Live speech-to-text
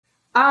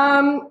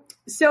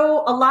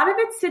So a lot of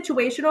it's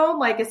situational,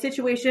 like a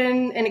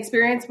situation and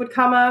experience would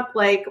come up.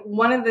 Like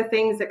one of the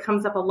things that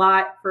comes up a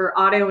lot for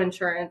auto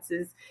insurance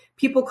is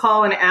people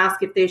call and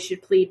ask if they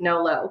should plead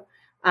NOLO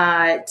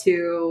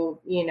to,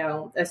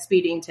 a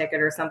speeding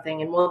ticket or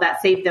something. And will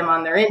that save them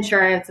on their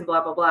insurance and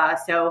blah, blah, blah.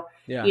 So,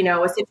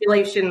 a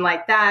situation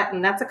like that.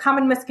 And that's a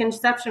common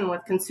misconception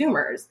with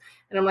consumers.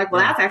 And I'm like,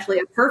 well, that's actually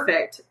a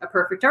perfect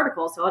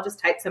article. So I'll just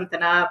type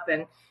something up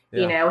and,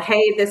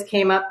 hey, this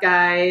came up,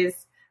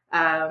 guys.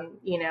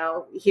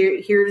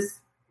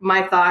 Here's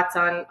my thoughts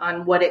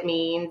on what it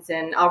means,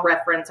 and I'll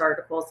reference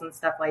articles and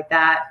stuff like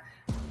that.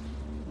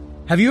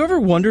 Have you ever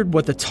wondered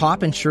what the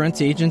top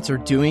insurance agents are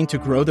doing to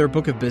grow their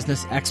book of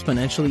business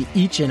exponentially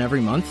each and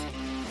every month?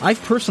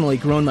 I've personally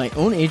grown my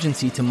own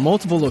agency to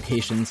multiple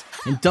locations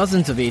and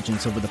dozens of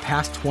agents over the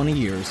past 20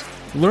 years,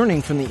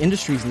 learning from the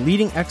industry's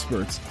leading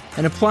experts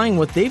and applying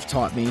what they've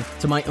taught me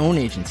to my own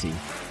agency.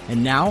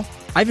 And now,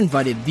 I've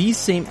invited these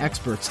same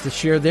experts to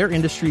share their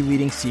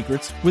industry-leading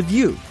secrets with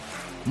you.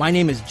 My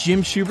name is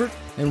Jim Schubert,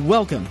 and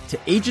welcome to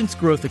Agents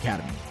Growth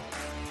Academy.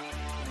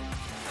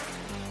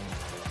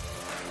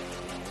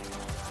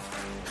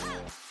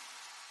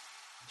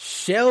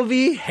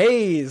 Shelby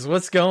Hayes,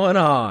 what's going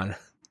on?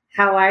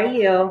 How are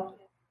you?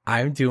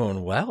 I'm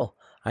doing well.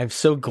 I'm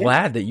so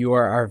glad that you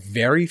are our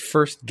very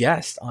first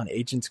guest on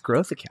Agents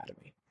Growth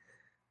Academy.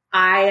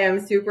 I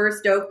am super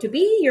stoked to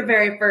be your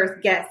very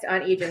first guest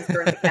on Agents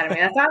Growth Academy.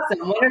 That's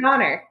awesome. What an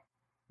honor.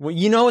 Well,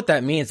 you know what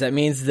that means? That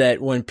means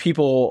that when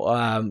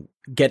people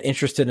get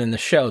interested in the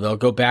show, they'll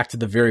go back to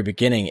the very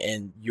beginning,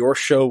 and your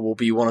show will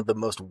be one of the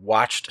most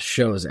watched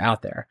shows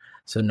out there.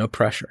 So no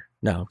pressure.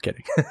 No, I'm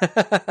kidding.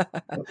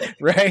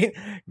 Right?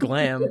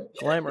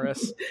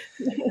 Glamorous.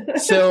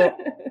 So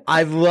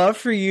I'd love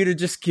for you to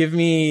just give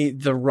me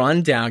the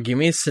rundown, give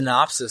me a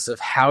synopsis of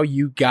how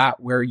you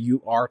got where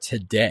you are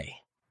today.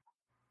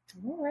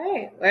 All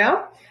right.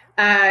 Well,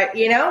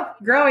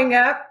 growing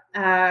up,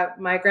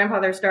 my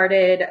grandfather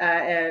started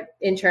an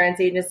insurance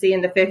agency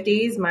in the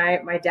 50s.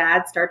 My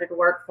dad started to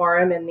work for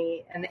him in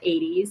the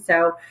 80s.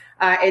 So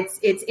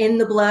it's in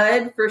the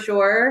blood for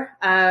sure.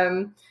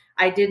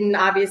 I didn't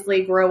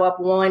obviously grow up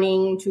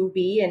wanting to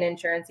be an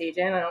insurance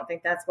agent. I don't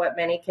think that's what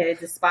many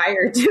kids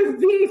aspire to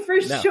be for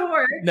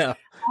sure. No.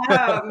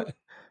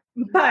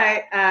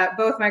 But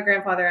both my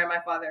grandfather and my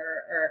father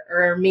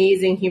are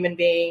amazing human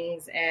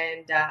beings,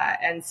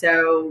 and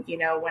so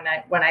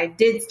when I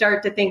did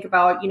start to think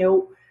about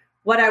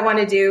what I want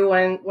to do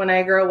when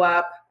I grow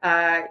up,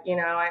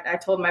 I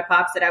told my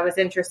pops that I was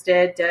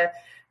interested to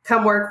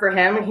come work for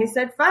him, and he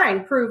said,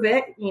 "Fine, prove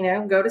it.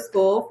 Go to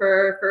school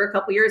for a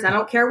couple years. I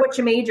don't care what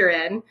you major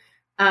in."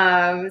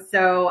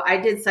 So I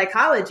did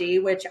psychology,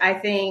 which I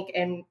think,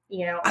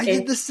 I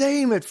did the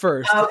same at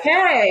first.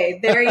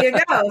 Okay, there you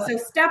go. So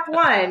step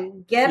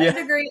one, get a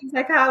degree in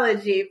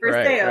psychology for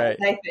sales. Right.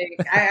 I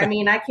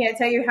think, I can't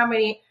tell you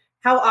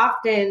how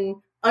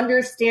often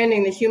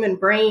understanding the human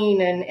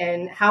brain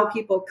and how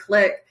people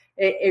click,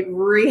 it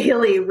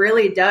really,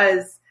 really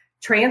does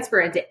transfer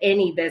into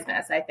any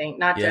business. I think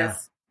not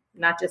just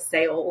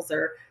sales,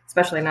 or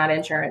especially not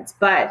insurance,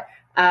 but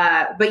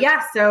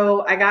yeah,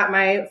 so I got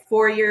my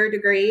 4-year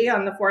degree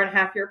on the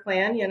 4.5-year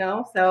plan,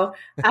 so,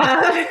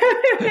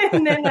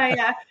 and then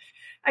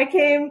I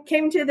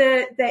came to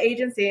the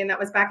agency, and that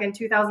was back in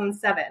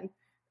 2007.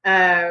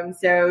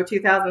 So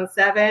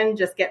 2007,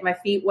 just get my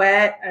feet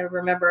wet. I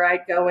remember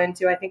I'd go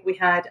into, I think we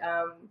had,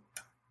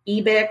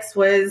 Ebix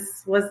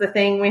was the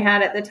thing we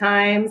had at the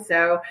time.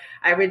 So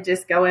I would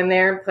just go in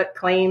there and put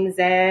claims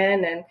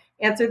in and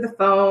answer the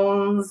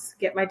phones,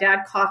 get my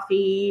dad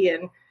coffee,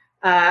 and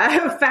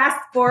fast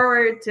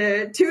forward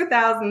to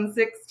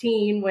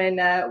 2016 when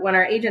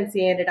our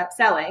agency ended up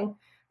selling.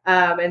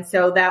 And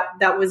so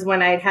that was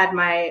when I had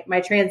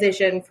my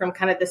transition from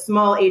kind of the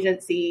small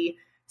agency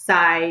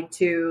side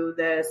to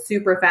the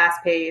super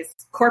fast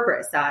paced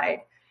corporate side.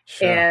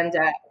 Sure. And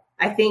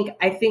I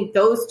think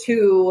those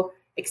two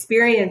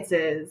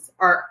experiences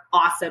are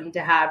awesome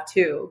to have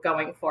too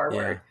going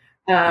forward.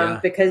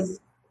 Because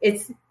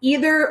it's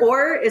either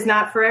or is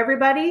not for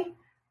everybody.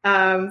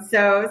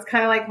 So it's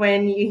kind of like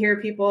when you hear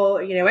people,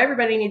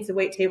 everybody needs a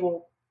wait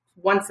table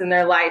once in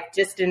their life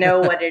just to know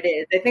what it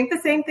is. I think the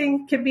same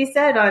thing could be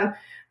said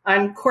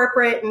on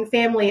corporate and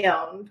family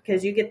owned,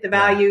 because you get the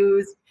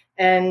values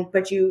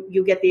but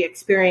you get the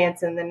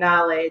experience and the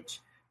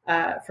knowledge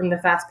from the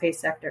fast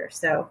paced sector.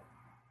 So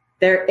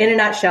they're, in a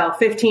nutshell,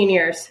 15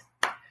 years.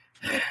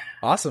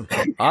 Awesome.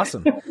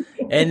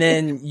 And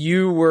then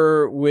you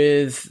were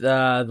with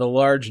the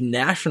large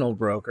national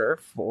broker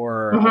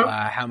for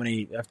how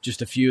many?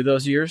 Just a few of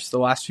those years. The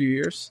last few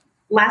years.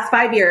 Last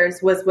 5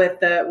 years was with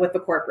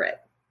the corporate.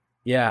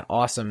 Yeah,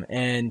 awesome.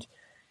 And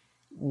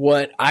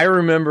what I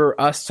remember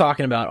us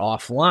talking about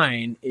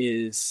offline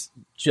is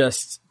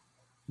just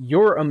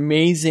your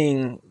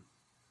amazing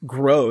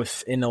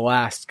growth in the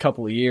last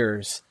couple of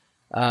years.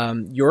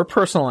 You're a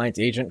personal lines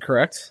agent,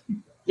 correct?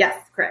 Yes,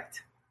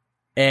 correct.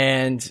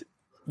 And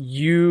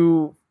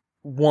you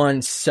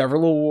won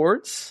several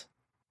awards.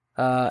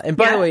 And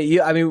by the way,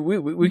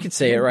 we could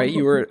say it, right?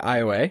 You were at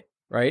IOA.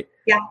 right?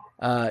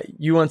 Yeah.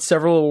 You won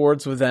several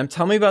awards with them.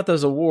 Tell me about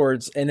those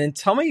awards, and then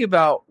tell me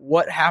about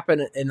what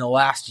happened in the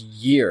last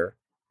year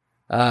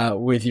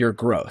with your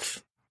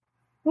growth.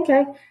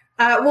 Okay.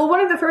 Well, one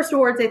of the first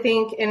awards, I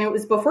think, and it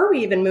was before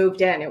we even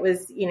moved in. It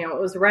was, it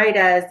was right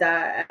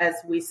as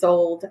we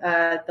sold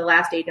the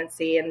last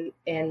agency,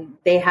 and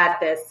they had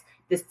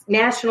this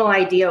national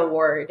idea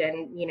award,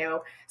 and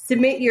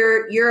submit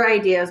your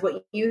ideas,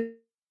 what you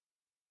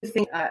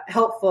think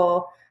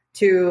helpful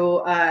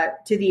to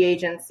the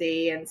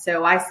agency, and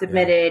so I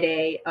submitted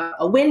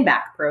a win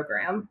back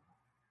program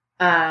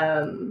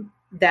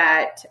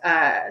that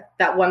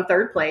won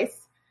third place.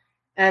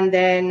 And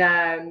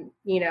then,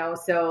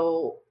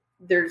 so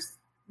there's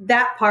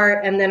that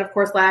part. And then, of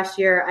course, last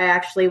year I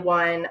actually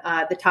won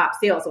the top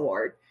sales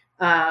award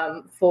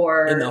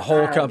for in the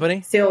whole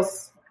company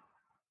sales.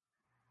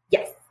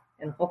 Yes.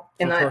 In all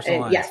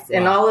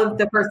of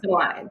the personal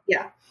lines.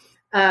 Yeah.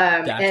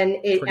 And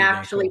it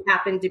actually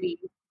happened to be,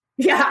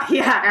 yeah,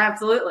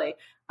 absolutely.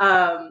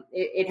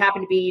 It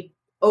happened to be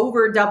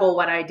over double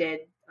what I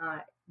did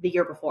the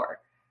year before.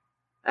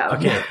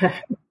 Okay.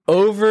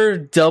 Over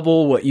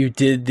double what you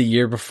did the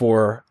year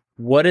before.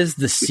 What is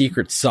the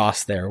secret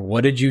sauce there?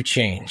 What did you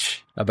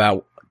change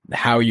about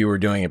how you were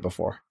doing it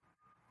before?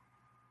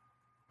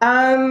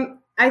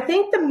 I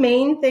think the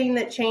main thing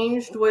that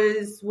changed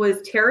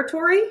was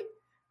territory.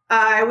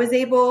 I was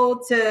able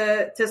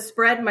to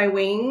spread my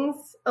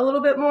wings a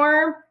little bit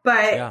more,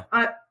 but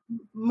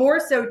more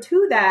so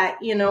to that,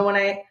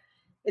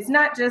 it's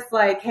not just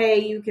like, hey,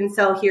 you can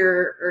sell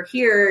here or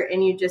here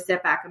and you just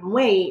sit back and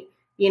wait.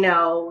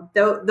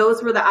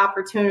 Those were the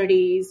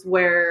opportunities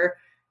where,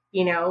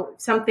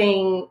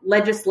 something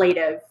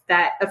legislative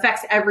that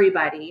affects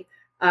everybody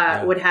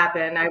would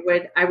happen.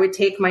 I would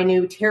take my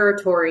new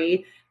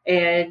territory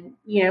and,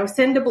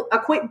 send a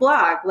quick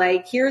blog,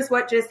 like, here's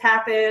what just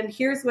happened.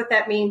 Here's what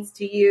that means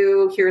to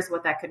you. Here's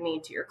what that could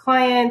mean to your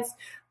clients.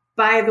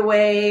 By the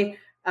way,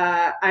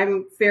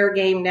 I'm fair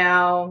game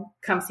now.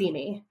 Come see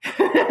me.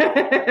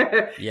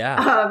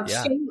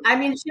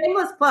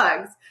 Shameless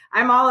plugs.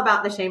 I'm all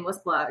about the shameless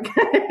plug.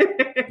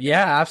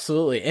 Yeah,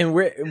 absolutely. And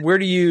where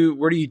do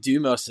you do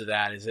most of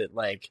that? Is it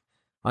like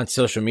on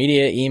social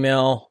media,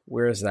 email?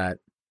 Where is that?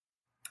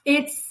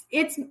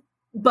 It's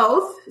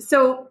both.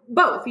 So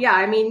both.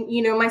 Yeah.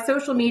 My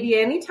social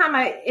media, anytime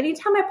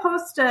I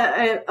post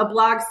a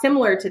blog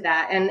similar to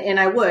that, and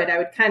I would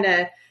kind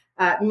of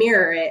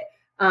mirror it.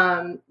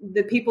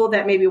 The people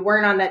that maybe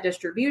weren't on that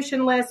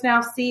distribution list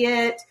now see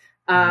it.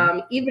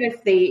 Even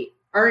if they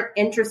aren't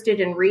interested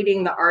in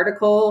reading the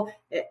article,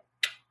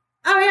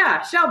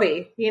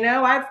 Shelby,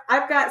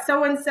 I've got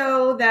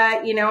so-and-so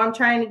that, I'm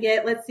trying to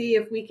get, let's see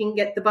if we can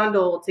get the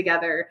bundle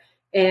together.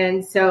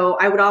 And so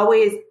I would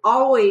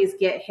always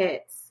get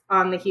hits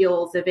on the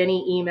heels of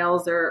any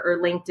emails or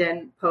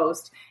LinkedIn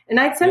post. And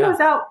I'd send those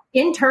out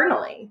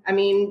internally.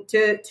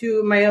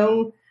 To my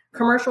own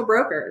commercial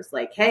brokers,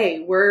 like,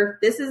 hey,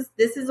 this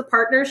is a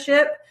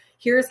partnership.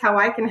 Here's how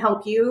I can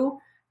help you.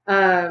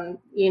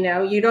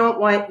 You don't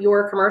want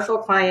your commercial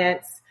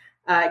clients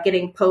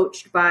getting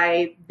poached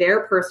by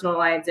their personal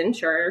lines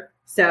insurer.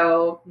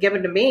 So give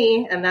it to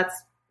me. And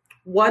that's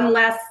one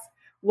less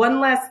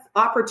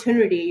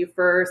opportunity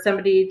for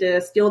somebody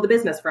to steal the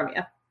business from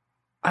you.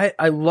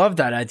 I love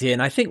that idea.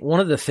 And I think one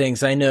of the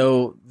things I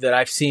know that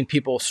I've seen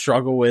people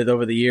struggle with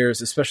over the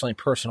years, especially in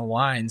personal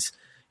lines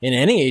in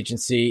any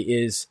agency,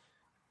 is,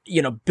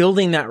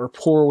 building that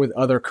rapport with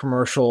other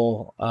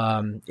commercial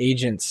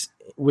agents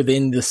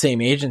within the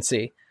same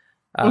agency.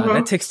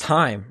 That takes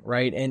time,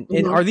 right?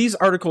 And are these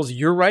articles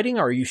you're writing,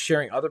 or are you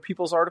sharing other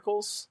people's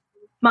articles?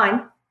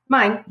 Mine.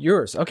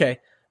 Yours. Okay.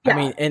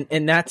 Yeah.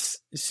 And that's,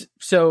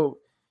 so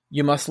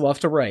you must love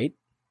to write.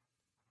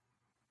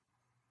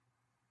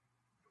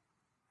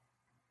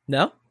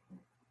 No?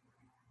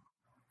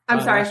 I'm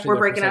sorry, we're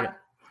breaking up.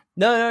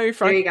 No, you're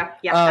fine. There you go.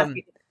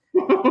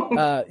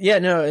 Yeah.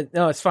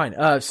 No, it's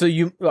fine. So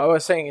what I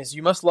was saying is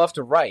you must love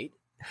to write.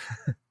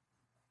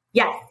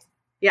 Yes.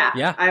 Yeah.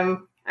 Yeah.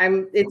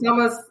 It's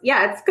almost,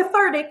 it's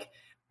cathartic,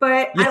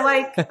 but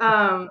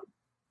I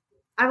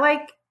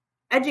like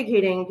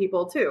educating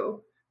people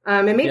too.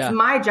 It makes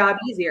my job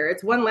easier.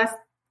 It's one less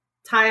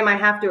time I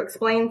have to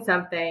explain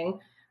something.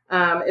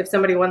 If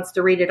somebody wants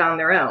to read it on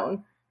their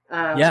own,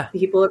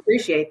 people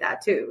appreciate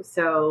that too.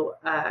 So,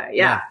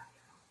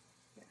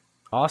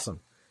 Awesome.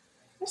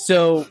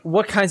 So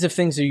what kinds of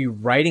things are you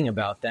writing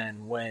about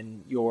then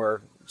when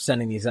you're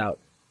sending these out?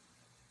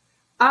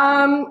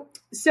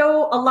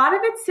 So a lot of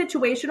it's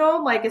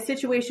situational, like a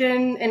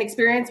situation and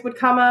experience would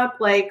come up.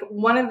 Like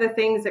one of the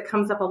things that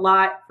comes up a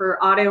lot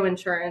for auto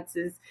insurance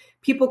is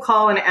people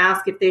call and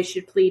ask if they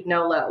should plead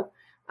NOLO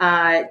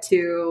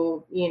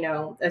to,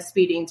 a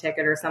speeding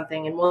ticket or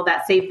something. And will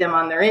that save them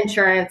on their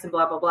insurance and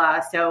blah, blah, blah.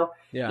 So,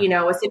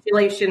 a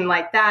situation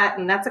like that.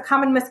 And that's a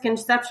common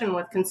misconception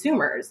with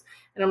consumers.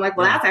 And I'm like,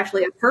 well, that's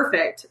actually a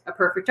perfect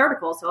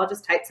article. So I'll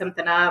just type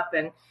something up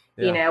and,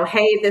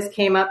 hey, this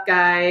came up,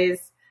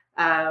 guys.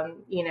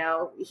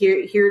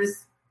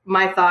 Here's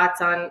my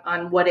thoughts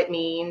on what it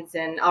means,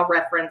 and I'll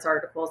reference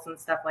articles and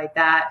stuff like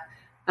that.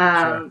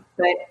 Sure.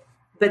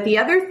 But the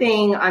other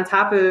thing on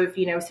top of,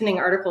 sending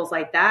articles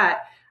like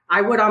that,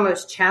 I would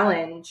almost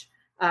challenge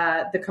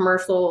the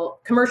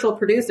commercial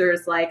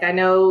producers. Like, I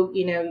know,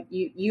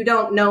 you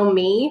don't know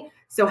me,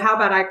 so how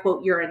about I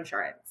quote your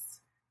insurance?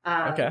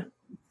 Okay.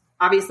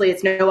 Obviously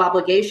it's no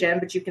obligation,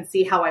 but you can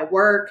see how I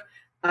work.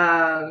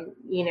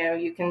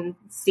 You can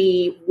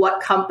see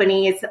what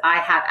companies I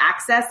have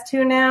access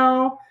to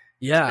now.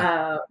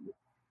 Yeah.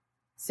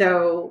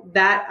 So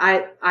that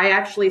I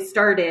actually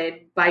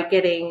started by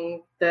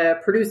getting the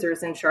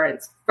producer's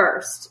insurance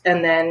first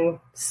and then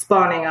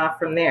spawning off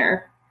from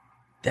there.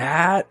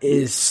 That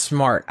is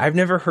smart. I've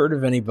never heard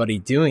of anybody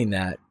doing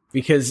that,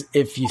 because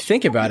if you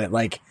think about it,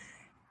 like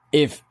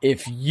if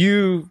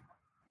you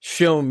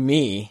show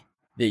me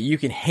that you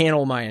can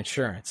handle my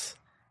insurance,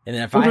 and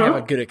then if I have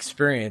a good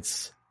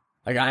experience,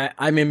 like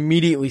I'm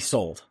immediately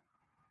sold.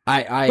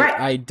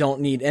 I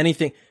don't need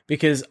anything,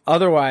 because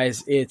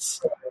otherwise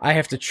I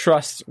have to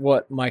trust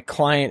what my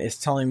client is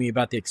telling me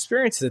about the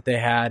experience that they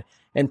had,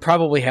 and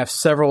probably have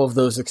several of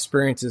those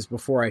experiences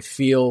before I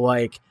feel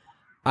like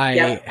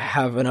I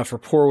have enough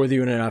rapport with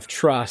you and enough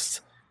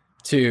trust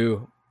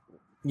to,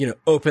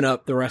 open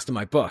up the rest of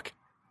my book.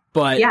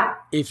 But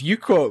if you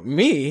quote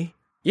me,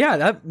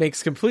 that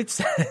makes complete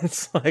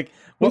sense. Like,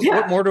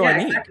 what more do I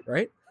need? Exactly.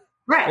 Right?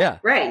 Right. Yeah.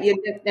 Right.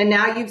 And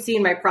now you've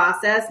seen my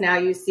process. Now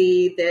you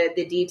see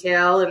the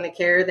detail and the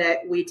care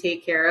that we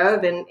take care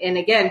of. And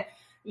again,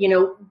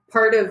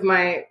 part of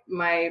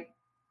my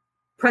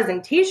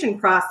presentation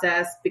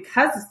process,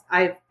 because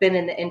I've been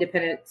in the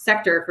independent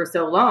sector for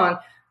so long,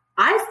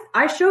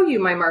 I show you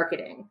my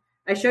marketing.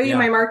 I show you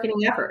my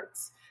marketing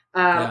efforts.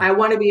 I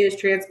want to be as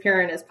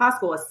transparent as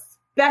possible,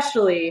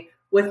 especially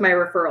with my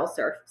referral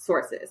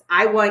sources.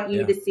 I want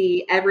you to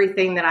see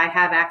everything that I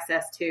have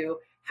access to,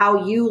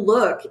 how you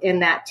look in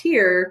that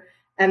tier.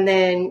 And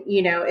then,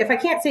 if I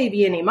can't save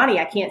you any money,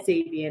 I can't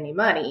save you any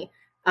money.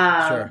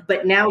 Sure.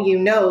 But now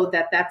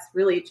that's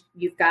really,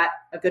 you've got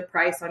a good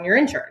price on your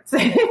insurance. So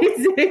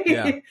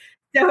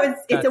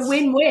it's a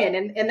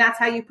win-win. And that's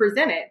how you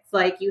present it. It's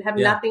like you have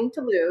nothing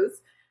to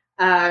lose,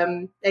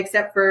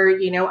 except for,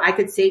 I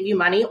could save you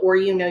money, or,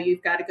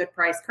 you've got a good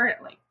price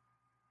currently.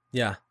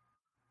 Yeah.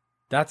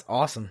 That's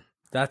awesome.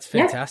 That's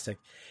fantastic.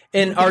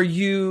 Yeah. And are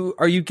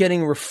you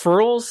getting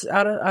referrals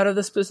out of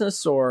this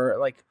business,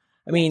 or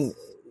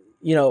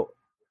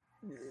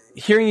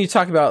hearing you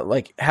talk about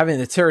like having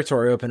the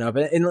territory open up,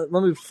 and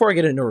let me, before I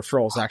get into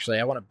referrals, actually,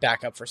 I want to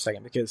back up for a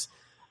second, because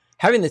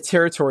having the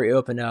territory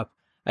open up,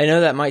 I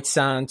know that might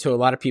sound to a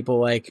lot of people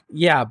like,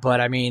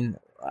 but I mean,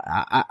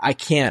 I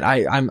can't,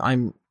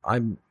 I'm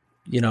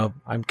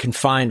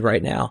confined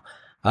right now.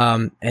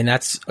 And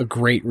that's a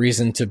great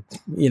reason to,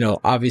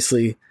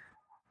 obviously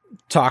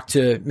talk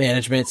to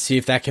management, see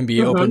if that can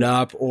be opened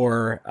up,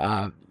 or,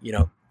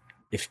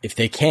 if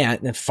they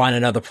can't, then find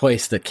another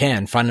place that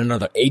can, find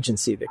another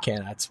agency that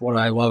can. That's what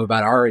I love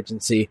about our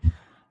agency,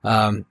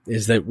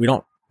 is that we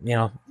don't,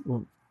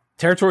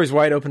 territory is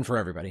wide open for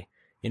everybody,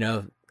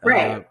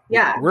 Right.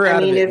 We're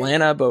out of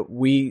Atlanta, but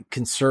we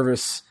can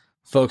service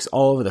folks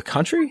all over the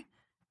country.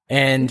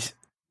 And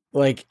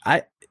like,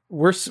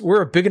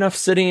 we're a big enough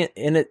city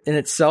in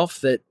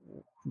itself that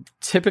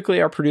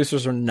typically our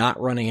producers are not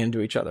running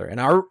into each other. And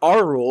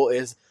our rule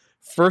is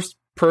first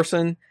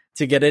person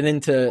to get it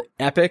into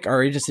Epic,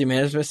 our agency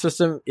management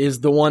system, is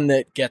the one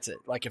that gets it.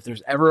 Like if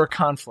there's ever a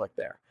conflict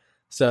there.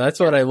 So that's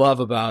what I love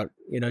about,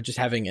 just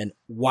having a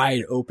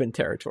wide open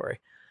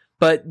territory.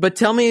 But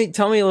tell me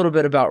a little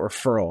bit about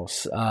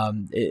referrals.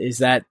 Is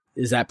that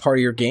part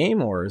of your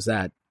game, or is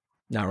that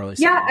not really?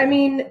 Yeah. I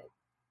mean,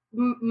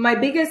 my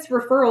biggest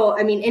referral,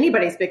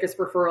 anybody's biggest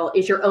referral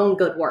is your own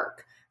good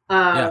work.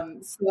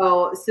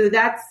 So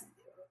that's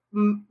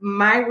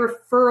my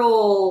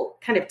referral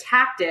kind of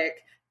tactic,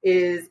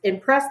 is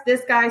impress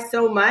this guy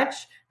so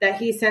much that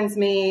he sends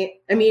me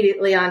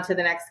immediately on to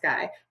the next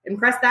guy.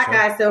 Impress that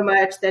guy so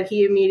much that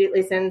he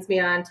immediately sends me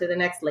on to the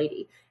next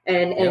lady,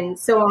 and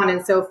so on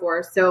and so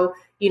forth. So,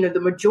 the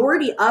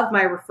majority of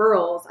my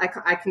referrals,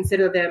 I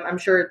consider them, I'm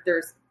sure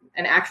there's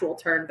an actual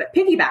term, but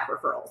piggyback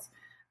referrals.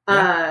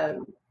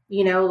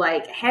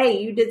 Like,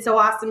 hey, you did so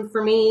awesome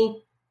for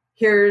me.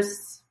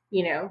 Here's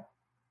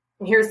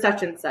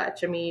such and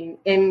such.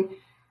 And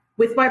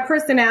with my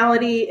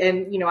personality,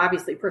 and,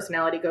 obviously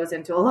personality goes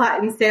into a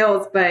lot in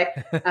sales, but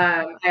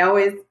I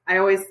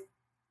always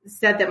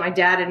said that my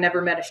dad had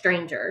never met a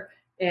stranger.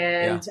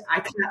 And I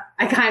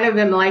kind of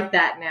am like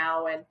that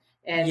now. And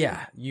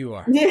yeah, you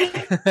are.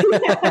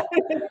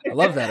 I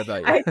love that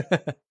about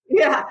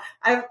you.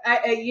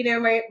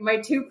 My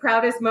two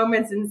proudest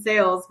moments in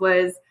sales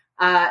was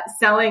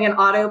selling an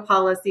auto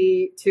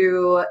policy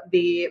to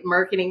the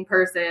marketing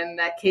person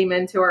that came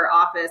into our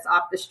office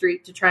off the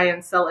street to try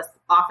and sell us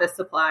office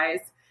supplies.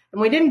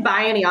 And we didn't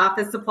buy any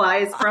office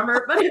supplies from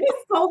her, but I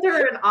sold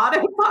her an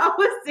auto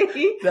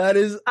policy. That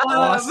is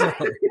awesome.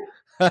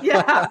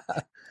 Yeah.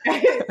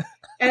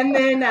 And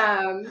then,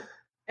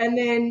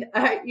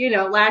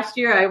 last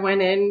year I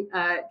went in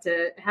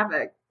to have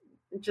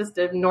just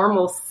a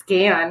normal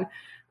scan,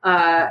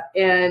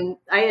 and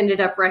I ended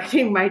up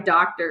writing my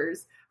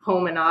doctors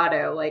home and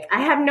auto. Like,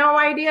 I have no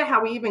idea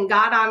how we even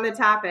got on the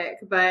topic,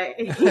 but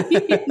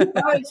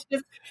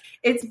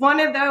it's one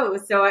of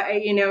those. So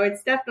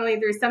it's definitely,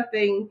 there's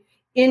something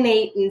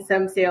innate in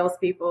some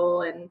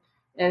salespeople,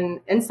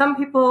 and some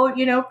people,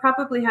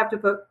 probably have to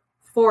put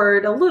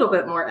forward a little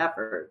bit more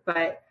effort,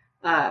 but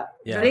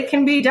it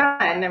can be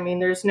done. I mean,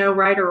 there's no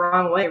right or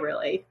wrong way,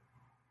 really.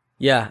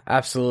 Yeah,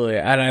 absolutely.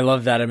 And I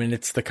love that. I mean,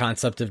 it's the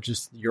concept of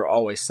just, you're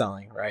always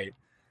selling, right?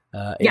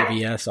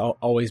 ABS,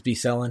 always be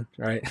selling,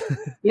 right?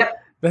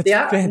 Yep. That's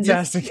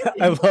fantastic.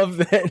 I love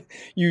that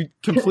you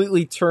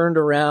completely turned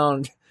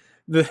around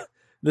the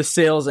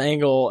sales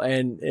angle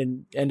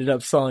and ended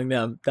up selling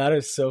them. That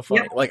is so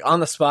funny. Yep. Like on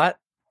the spot?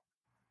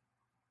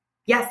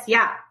 Yes.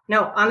 Yeah.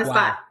 No, on the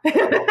spot.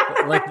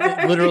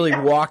 Like literally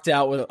walked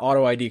out with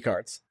auto ID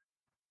cards.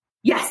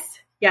 Yes.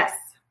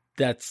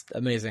 That's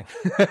amazing.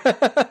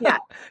 Yeah.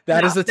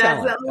 That is a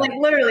talent. Like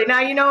literally.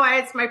 Now, why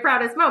it's my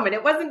proudest moment.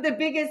 It wasn't a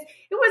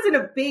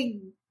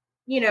big,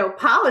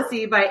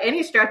 policy by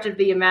any stretch of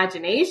the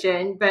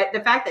imagination, but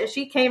the fact that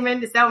she came in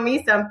to sell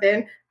me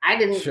something, I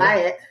didn't buy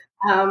it.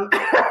 But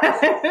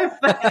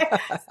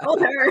I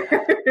sold her.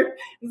 It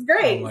was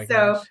great.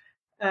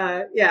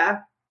 Yeah.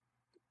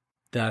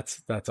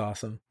 That's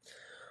awesome.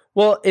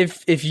 Well,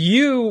 if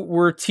you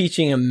were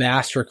teaching a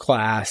master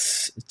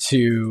class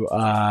to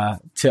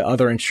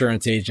other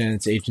insurance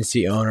agents,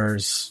 agency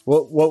owners,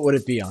 what would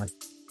it be on?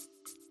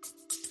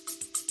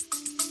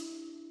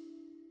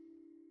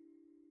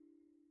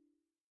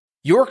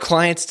 Your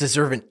clients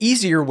deserve an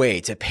easier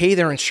way to pay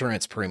their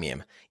insurance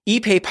premium.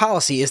 ePay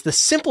Policy is the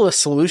simplest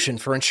solution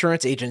for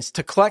insurance agents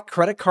to collect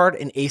credit card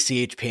and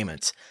ACH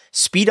payments,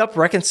 speed up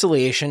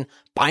reconciliation,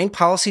 bind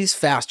policies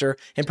faster,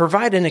 and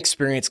provide an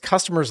experience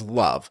customers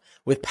love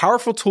with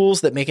powerful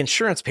tools that make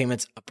insurance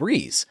payments a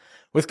breeze.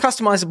 With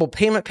customizable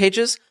payment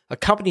pages, a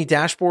company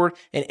dashboard,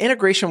 and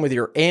integration with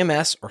your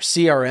AMS or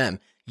CRM,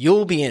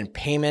 you'll be in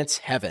payments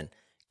heaven.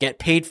 Get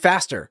paid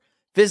faster.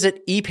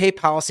 Visit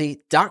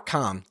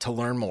epaypolicy.com to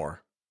learn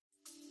more.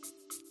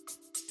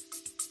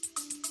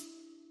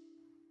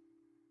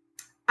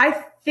 I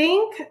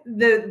think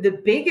the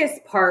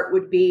biggest part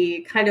would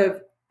be kind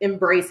of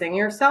embracing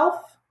yourself.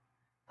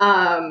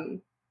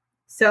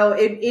 So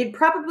it'd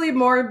probably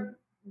more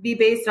be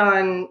based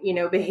on,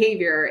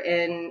 behavior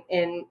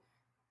and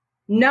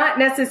not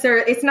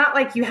necessarily, it's not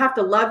like you have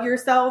to love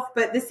yourself,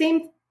 but the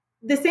same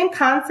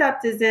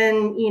concept is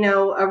in,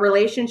 a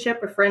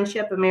relationship, a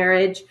friendship, a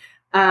marriage.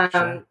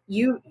 Sure.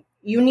 You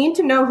need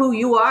to know who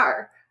you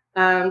are.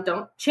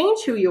 Don't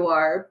change who you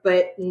are,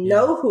 but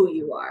know who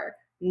you are.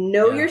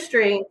 Know your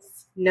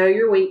strengths, know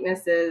your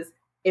weaknesses,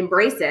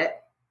 embrace it.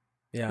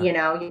 Yeah. You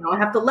don't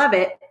have to love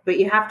it, but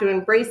you have to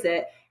embrace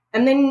it.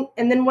 And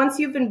then once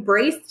you've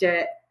embraced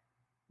it,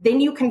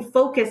 then you can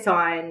focus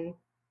on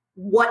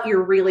what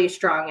you're really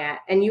strong at,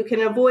 and you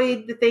can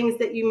avoid the things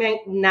that you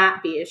might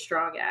not be as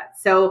strong at.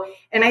 So,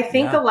 and I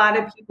think a lot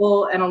of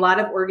people and a lot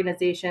of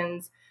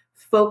organizations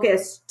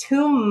focus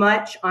too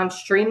much on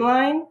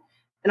streamline.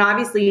 And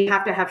obviously you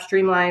have to have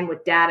streamline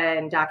with data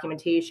and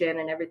documentation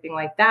and everything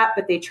like that,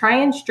 but they try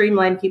and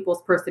streamline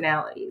people's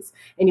personalities,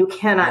 and you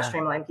cannot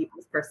streamline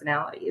people's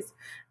personalities.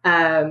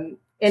 And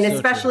so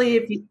especially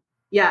true.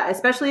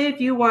 Especially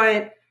if you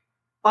want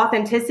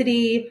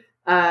authenticity,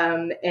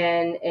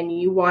 and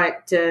you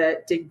want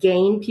to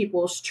gain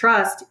people's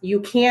trust,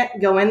 you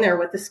can't go in there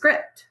with the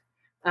script,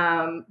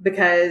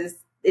 because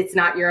it's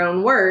not your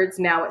own words.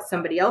 Now it's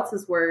somebody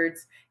else's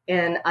words.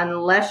 And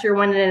unless you're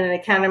winning an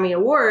Academy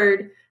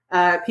Award,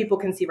 people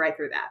can see right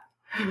through that.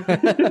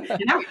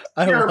 And I'm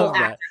a terrible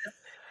actor.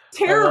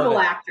 Terrible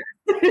actor.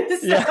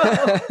 So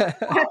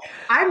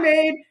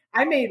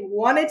I made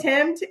one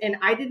attempt and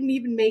I didn't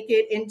even make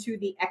it into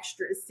the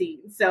extra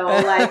scene. So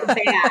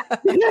bad.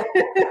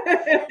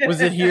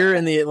 Was it here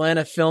in the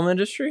Atlanta film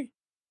industry?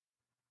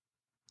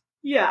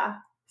 Yeah,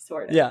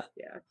 sort of. Yeah.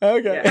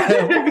 Okay.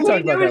 Yeah. We can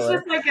talk about it was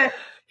that just later.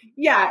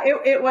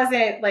 It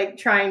wasn't like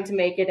trying to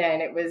make it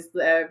in. It was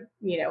the,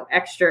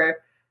 extra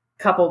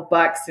couple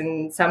bucks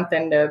and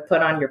something to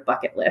put on your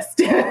bucket list.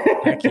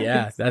 Heck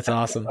yeah. That's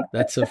awesome.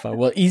 That's so fun.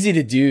 Well, easy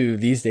to do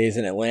these days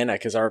in Atlanta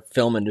because our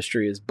film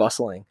industry is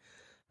bustling.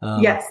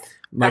 Yes.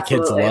 My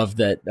kids love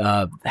that,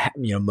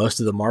 most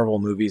of the Marvel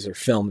movies are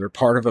filmed, or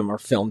part of them are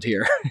filmed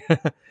here.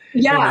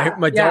 Yeah.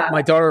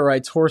 My daughter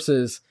rides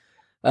horses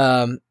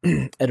at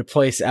a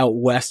place out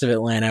west of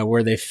Atlanta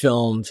where they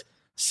filmed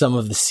some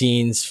of the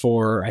scenes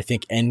for, I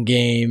think,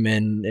 Endgame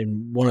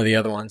and one of the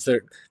other ones.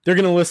 They're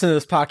going to listen to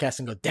this podcast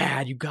and go,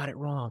 Dad, you got it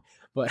wrong.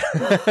 But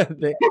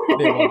they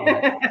love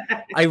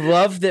that. I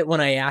love that when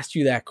I asked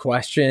you that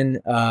question,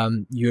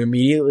 you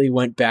immediately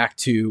went back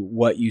to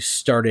what you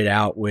started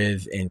out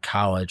with in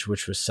college,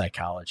 which was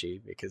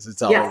psychology, because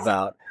it's all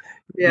about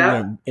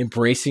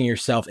embracing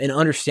yourself and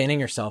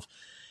understanding yourself.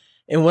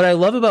 And what I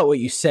love about what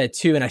you said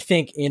too, and I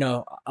think,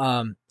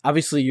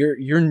 obviously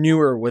you're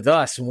newer with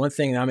us. And one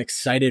thing that I'm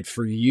excited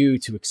for you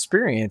to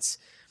experience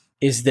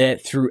is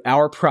that through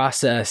our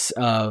process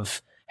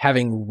of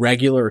having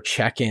regular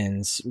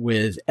check-ins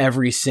with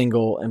every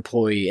single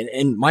employee,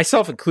 and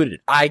myself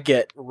included, I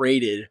get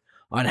rated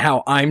on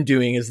how I'm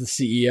doing as the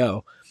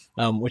CEO,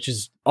 which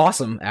is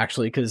awesome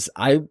actually, because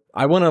I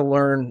want to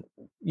learn,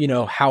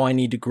 how I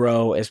need to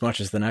grow as much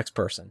as the next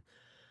person.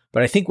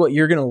 But I think what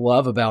you're going to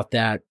love about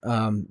that,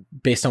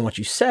 based on what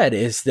you said,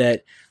 is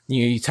that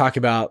you talk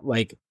about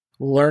like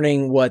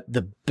learning what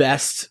the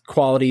best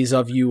qualities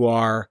of you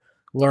are,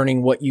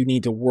 learning what you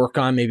need to work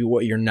on, maybe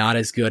what you're not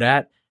as good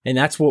at. And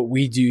that's what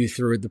we do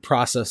through the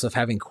process of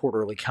having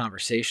quarterly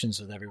conversations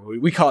with everybody.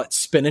 We call it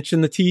spinach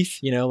in the teeth,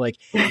 like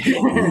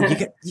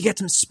you get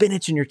some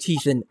spinach in your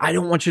teeth, and I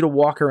don't want you to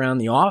walk around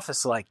the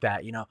office like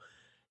that,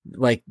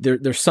 like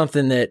there's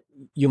something that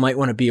you might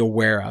want to be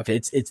aware of.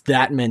 It's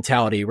that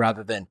mentality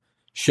rather than,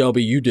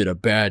 Shelby, you did a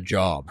bad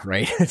job,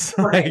 right? It's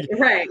like,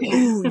 right.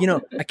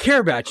 I care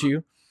about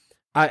you.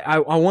 I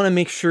want to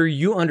make sure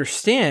you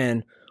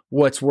understand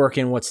what's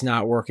working, what's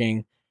not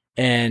working.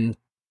 And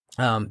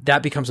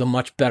that becomes a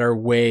much better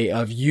way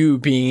of you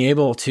being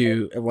able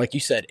to, like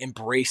you said,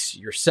 embrace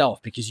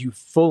yourself, because you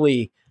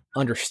fully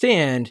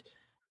understand,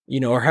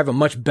 or have a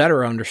much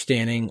better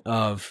understanding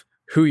of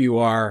who you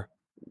are,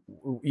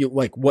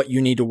 like what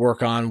you need to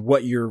work on,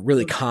 what you're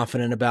really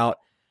confident about.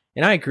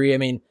 And I agree. I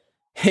mean,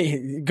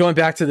 hey, going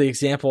back to the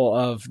example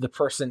of the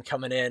person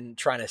coming in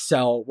trying to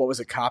sell, what was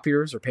it,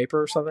 copiers or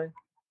paper or something?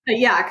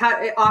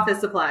 Yeah, office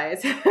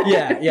supplies.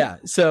 Yeah.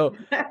 So,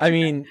 I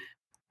mean,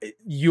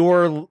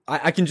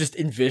 I can just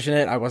envision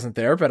it. I wasn't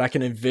there, but I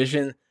can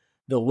envision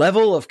the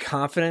level of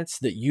confidence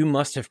that you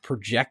must have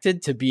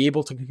projected to be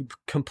able to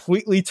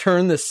completely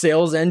turn the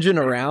sales engine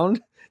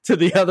around to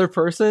the other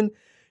person.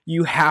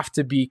 You have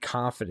to be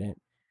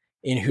confident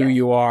in who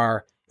you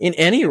are in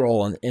any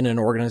role in an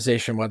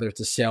organization, whether it's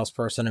a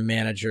salesperson, a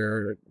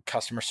manager,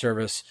 customer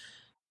service.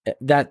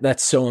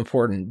 That's so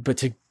important. But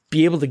to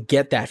be able to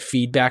get that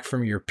feedback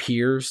from your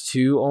peers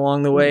too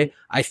along the way,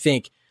 I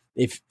think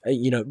if,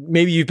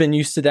 maybe you've been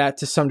used to that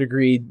to some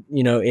degree,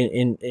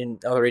 in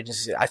other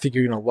agencies, I think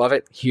you're going to love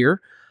it here.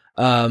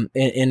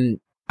 And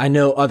I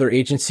know other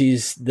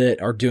agencies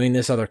that are doing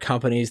this, other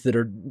companies that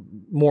are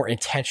more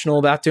intentional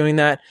about doing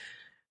that.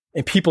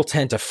 And people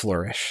tend to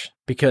flourish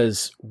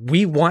because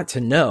we want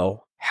to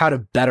know how to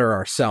better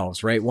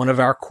ourselves, right? One of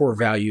our core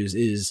values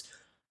is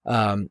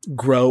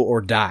grow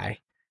or die.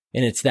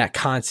 And it's that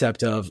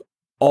concept of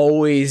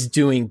always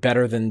doing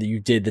better than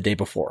you did the day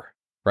before,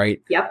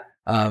 right? Yep.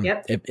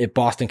 At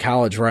Boston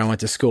College, where I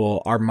went to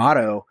school, our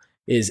motto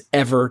is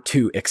ever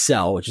to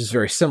excel, which is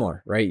very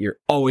similar, right? You're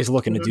always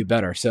looking to do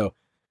better. So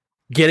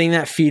getting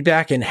that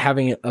feedback and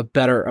having a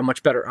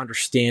much better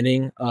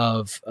understanding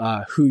of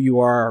who you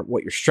are,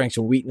 what your strengths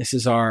and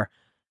weaknesses are,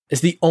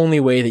 is the only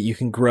way that you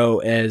can grow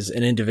as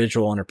an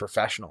individual and a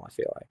professional, I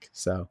feel like.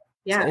 So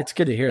it's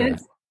good to hear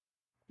that.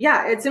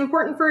 Yeah, it's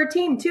important for a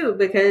team too,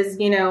 because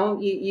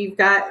you've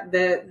got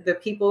the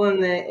people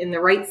in the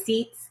right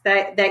seats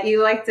that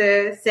you like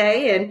to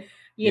say, and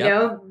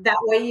that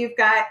way you've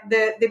got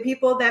the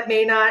people that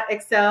may not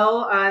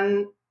excel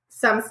on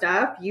some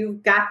stuff.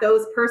 You've got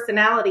those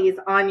personalities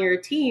on your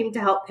team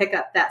to help pick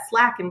up that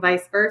slack and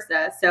vice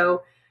versa.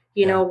 So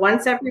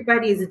once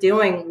everybody's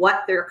doing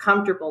what they're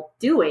comfortable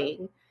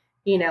doing,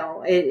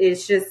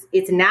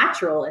 it's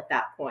natural at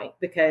that point,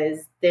 because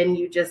then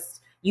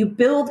you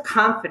build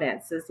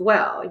confidence as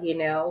well,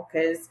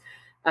 because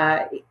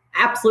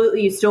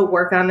absolutely you still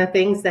work on the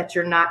things that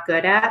you're not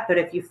good at. But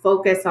if you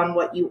focus on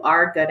what you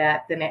are good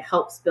at, then it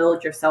helps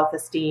build your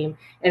self-esteem,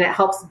 and it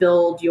helps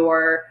build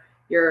your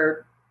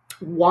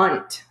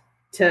want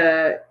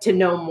to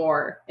know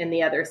more in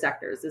the other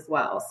sectors as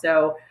well.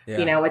 So,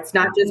 it's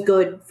not just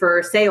good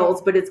for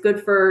sales, but it's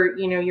good for,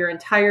 your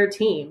entire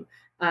team.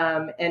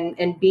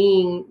 And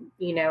being,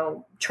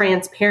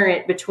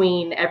 transparent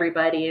between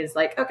everybody is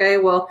like, okay,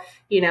 well,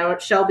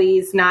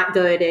 Shelby's not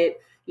good at,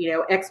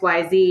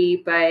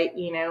 XYZ,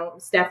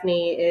 but,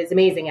 Stephanie is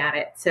amazing at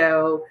it.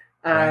 So,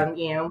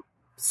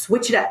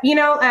 switch it up.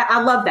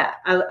 I love that.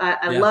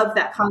 I love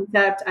that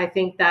concept. I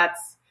think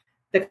that's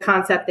the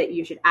concept that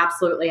you should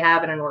absolutely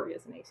have in an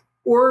organization.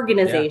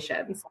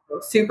 Yeah. So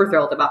super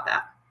thrilled about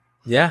that.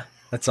 Yeah,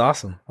 that's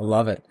awesome. I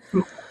love it.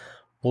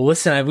 Well,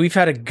 listen, we've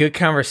had a good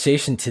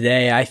conversation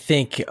today. I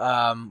think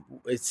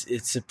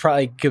it's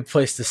probably a good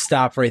place to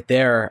stop right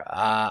there.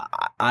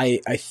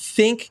 I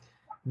think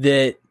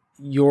that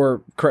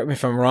correct me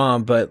if I'm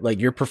wrong, but like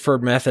your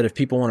preferred method if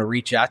people want to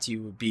reach out to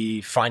you would be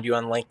find you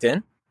on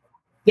LinkedIn.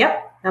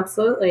 Yep,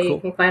 absolutely. Cool.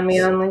 You can find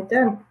me on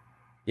LinkedIn.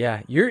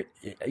 Yeah, you're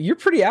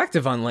pretty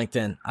active on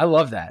LinkedIn. I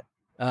love that.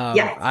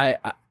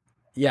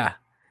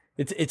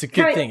 It's a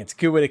good thing. It's a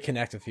good way to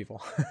connect with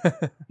people.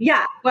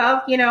 Yeah,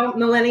 well,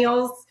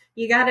 millennials,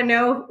 you got to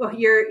know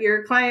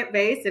your client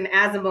base, and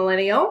as a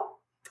millennial,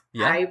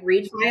 I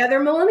reach my other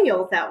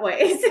millennials that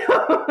way.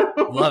 So.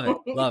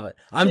 Love it.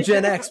 I'm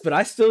Gen X, but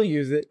I still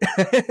use it.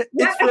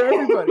 It's for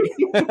everybody.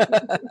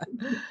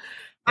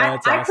 I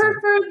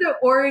prefer the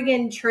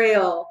Oregon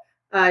Trail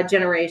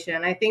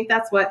generation. I think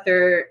that's what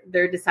they're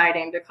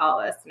deciding to call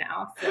us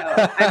now. So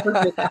I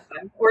prefer that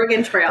one.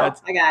 Oregon Trail.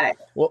 I got it.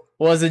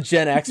 Well, as a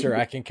Gen Xer,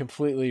 I can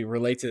completely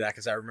relate to that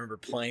because I remember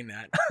playing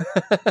that.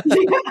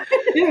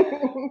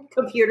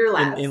 Computer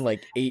labs. In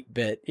like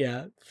 8-bit.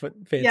 Yeah.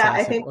 Fantastic. Yeah,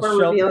 I think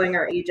we're revealing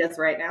our ages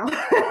right now.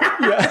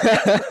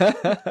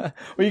 Yeah.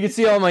 Well, you can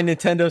see all my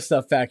Nintendo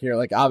stuff back here.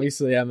 Like,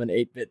 obviously, I'm an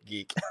 8-bit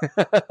geek.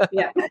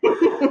 Yeah.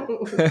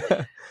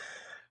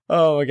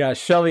 Oh my gosh,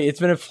 Shelby,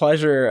 it's been a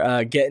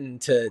pleasure getting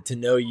to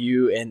know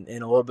you and a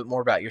little bit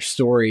more about your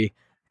story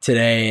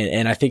today.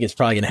 And I think it's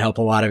probably going to help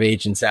a lot of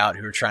agents out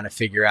who are trying to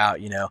figure out,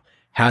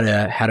 how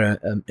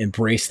to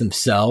embrace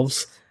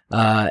themselves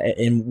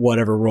in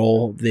whatever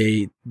role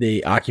they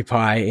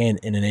occupy in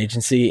an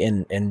agency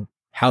and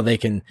how they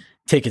can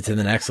take it to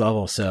the next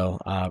level. So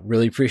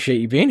really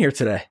appreciate you being here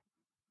today.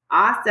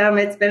 Awesome.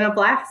 It's been a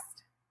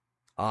blast.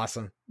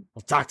 Awesome.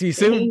 We'll talk to you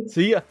soon.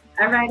 See ya.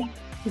 All right.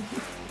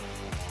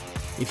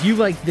 If you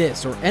like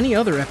this or any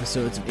other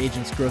episodes of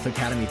Agents Growth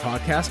Academy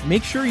podcast,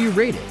 make sure you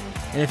rate it.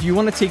 And if you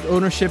want to take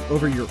ownership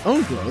over your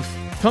own growth,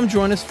 come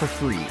join us for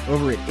free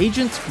over at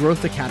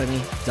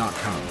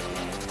agentsgrowthacademy.com.